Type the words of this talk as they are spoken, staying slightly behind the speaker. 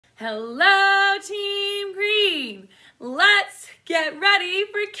Hello, Team Green. Let's get ready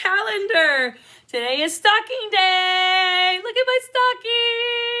for calendar. Today is stocking day. Look at my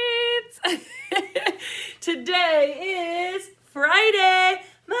stockings. Today is Friday,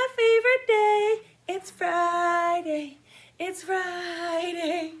 my favorite day. It's Friday. It's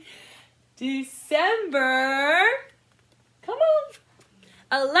Friday. December, come on,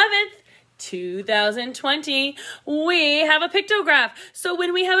 11th. 2020, we have a pictograph. So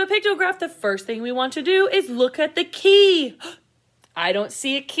when we have a pictograph, the first thing we want to do is look at the key. I don't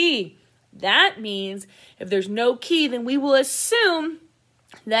see a key. That means if there's no key, then we will assume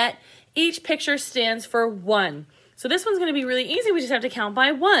that each picture stands for 1. So this one's going to be really easy. We just have to count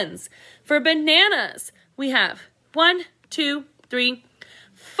by ones. For bananas, we have 1, 2, 3,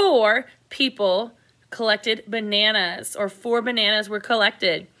 4 people collected bananas, or 4 bananas were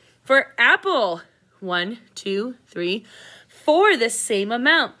collected. For apple, 1, 2, 3, 4, the same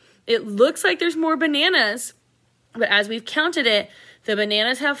amount. It looks like there's more bananas, but as we've counted it, the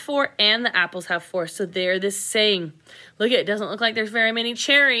bananas have 4 and the apples have 4, so they're the same. Look, it doesn't look like there's very many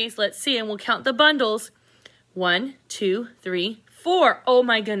cherries. Let's see, and we'll count the bundles. 1, 2, 3, 4. Oh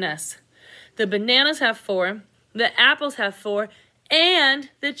my goodness. The bananas have 4, the apples have 4, and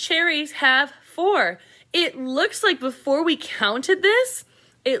the cherries have 4. It looks like before we counted this,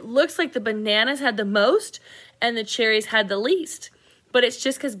 it looks like the bananas had the most and the cherries had the least. But it's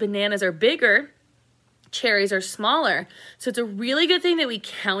just because bananas are bigger, cherries are smaller. So it's a really good thing that we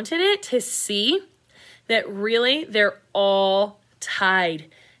counted it to see that really they're all tied.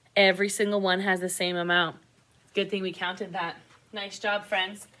 Every single one has the same amount. Good thing we counted that. Nice job,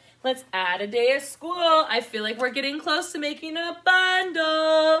 friends. Let's add a day of school. I feel like we're getting close to making a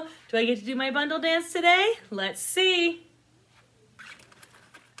bundle. Do I get to do my bundle dance today? Let's see.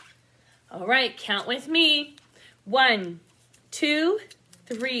 All right, count with me. 1, 2,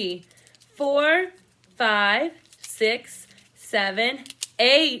 3, 4, 5, 6, 7,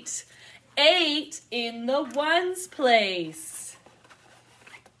 8. 8 in the ones place.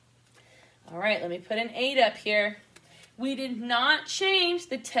 All right, let me put an 8 up here. We did not change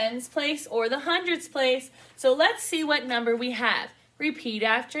the tens place or the hundreds place, so let's see what number we have. Repeat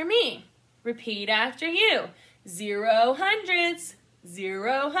after me. Repeat after you. 0 hundreds.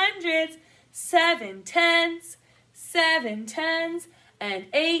 0 hundreds, 7 tens, 7 tens, and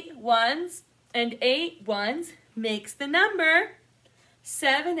 8 ones, and 8 ones makes the number.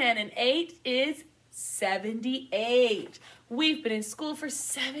 7 and an 8 is 78. We've been in school for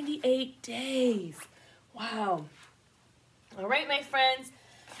 78 days. Wow. All right, my friends,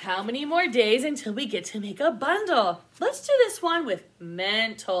 how many more days until we get to make a bundle? Let's do this one with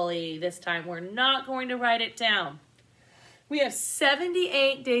mentally this time. We're not going to write it down. We have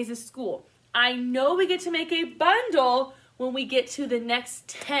 78 days of school. I know we get to make a bundle when we get to the next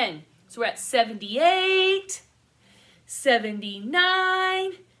 10. So we're at 78,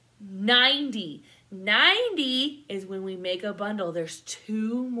 79, 90. 90 is when we make a bundle. There's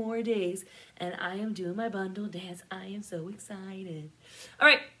 2 more days, and I am doing my bundle dance. I am so excited. All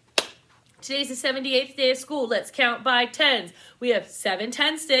right, today's the 78th day of school. Let's count by tens. We have 7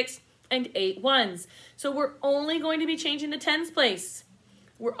 10 sticks and 8 ones. So we're only going to be changing the tens place.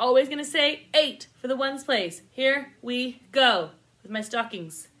 We're always going to say 8 for the ones place. Here we go with my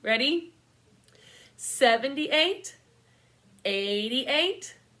stockings. Ready? 78,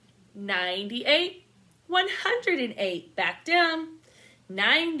 88, 98, 108. Back down.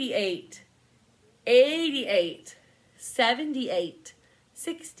 98, 88, 78,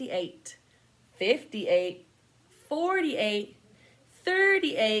 68, 58, 48,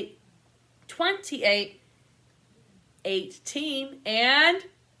 38, 28, 18, and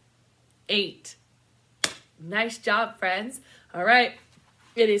 8. Nice job, friends. All right,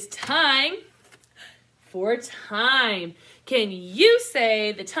 it is time for time. Can you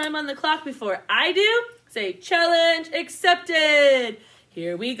say the time on the clock before I do? Say challenge accepted.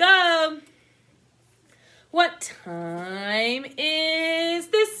 Here we go. What time is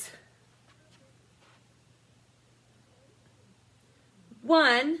this?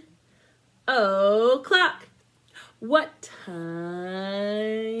 1 o'clock. What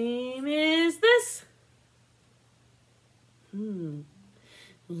time is this?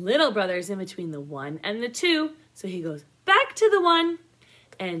 Little brother's in between the 1 and the 2, so he goes back to the 1,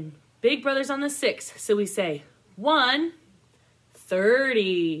 and big brother's on the 6, so we say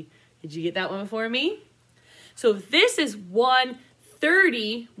 1:30. Did you get that one for me? So if this is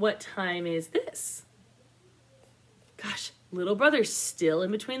 1:30, what time is this? Gosh, little brother's still in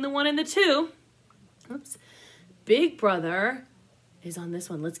between the 1 and the 2. Oops. Big brother is on this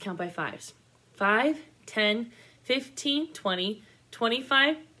one. Let's count by fives. 5, 10, 15, 20,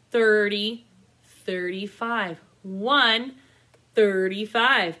 25, 30, 35.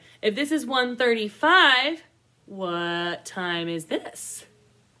 1:35. If this is 1:35, what time is this?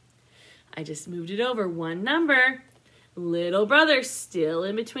 I just moved it over one number. Little brother still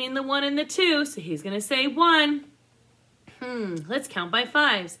in between the 1 and the 2, so he's going to say 1. Let's count by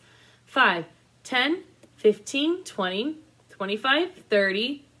fives. 5, 10, 15, 20, 25,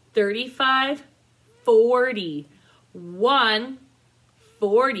 30, 35, 40.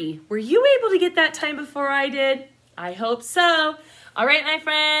 1:40. Were you able to get that time before I did? I hope so. All right, my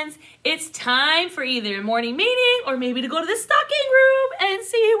friends, it's time for either a morning meeting or maybe to go to the stocking room and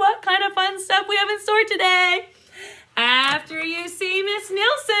see what kind of fun stuff we have in store today. After you see Miss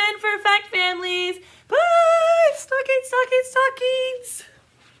Nielsen for Fact Families. Bye! Stockings, stockings, stockings!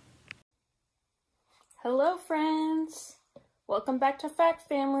 Hello, friends. Welcome back to Fact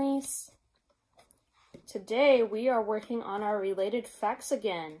Families. Today, we are working on our related facts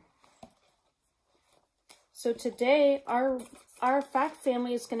again. So today, our fact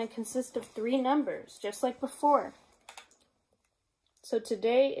family is going to consist of 3 numbers, just like before. So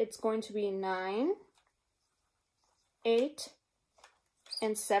today, it's going to be 9, 8,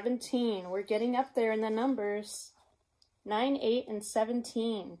 and 17. We're getting up there in the numbers. 9, 8, and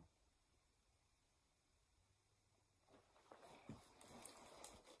 17.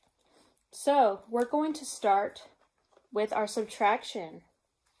 So, we're going to start with our subtraction.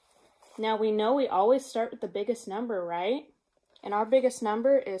 Now, we know we always start with the biggest number, right? And our biggest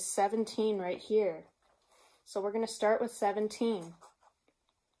number is 17 right here. So, we're going to start with 17.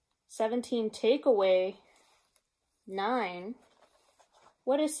 17 take away 9.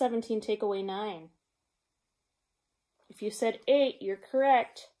 What is 17 take away 9? If you said 8, you're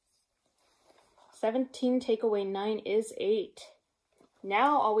correct. 17 take away 9 is 8.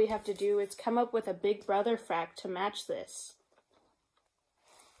 Now all we have to do is come up with a big brother fact to match this.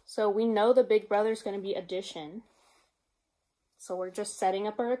 So we know the big brother is going to be addition. So we're just setting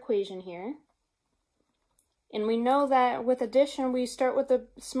up our equation here. And we know that with addition, we start with the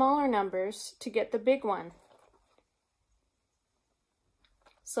smaller numbers to get the big one.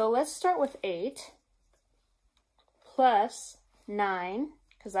 So let's start with 8 plus 9,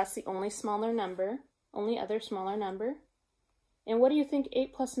 because that's the only smaller number, only other smaller number. And what do you think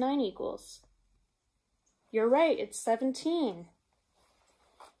 8 plus 9 equals? You're right, it's 17.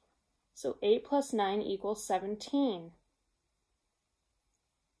 So 8 plus 9 equals 17.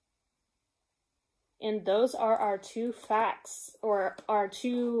 And those are our 2 facts, or our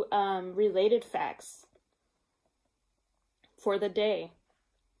 2 related facts for the day.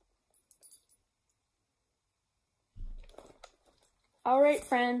 All right,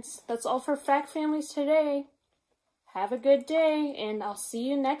 friends, that's all for Fact Families today. Have a good day, and I'll see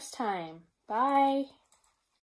you next time. Bye.